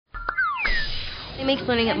It makes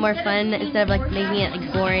learning it more fun instead of like making it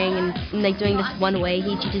like boring and like doing this one way.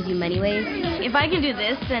 He teaches you many ways. If I can do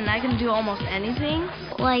this, then I can do almost anything.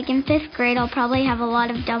 Like in 5th grade, I'll probably have a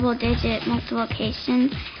lot of double-digit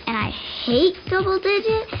multiplications, and I hate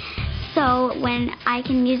double-digit. So when I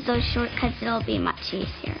can use those shortcuts, it'll be much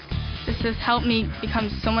easier. This has helped me become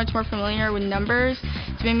so much more familiar with numbers.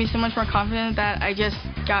 It's made me so much more confident that I just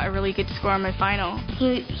got a really good score on my final.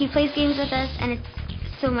 He plays games with us, and it's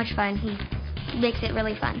so much fun. He makes it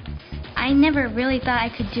really fun. I never really thought I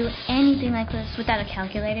could do anything like this without a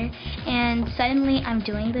calculator, and suddenly I'm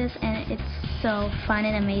doing this, and it's so fun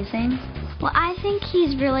and amazing. Well, I think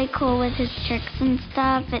he's really cool with his tricks and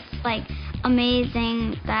stuff. It's like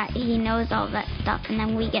amazing that he knows all that stuff, and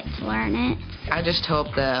then we get to learn it. I just hope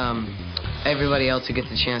that everybody else who gets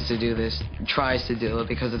a chance to do this tries to do it,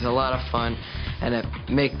 because it's a lot of fun and it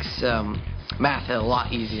makes math a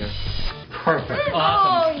lot easier. Perfect.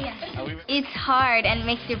 Awesome. Oh, yeah. It's hard and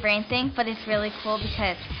makes your brain think, but it's really cool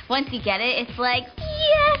because once you get it, it's like,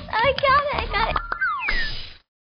 yes,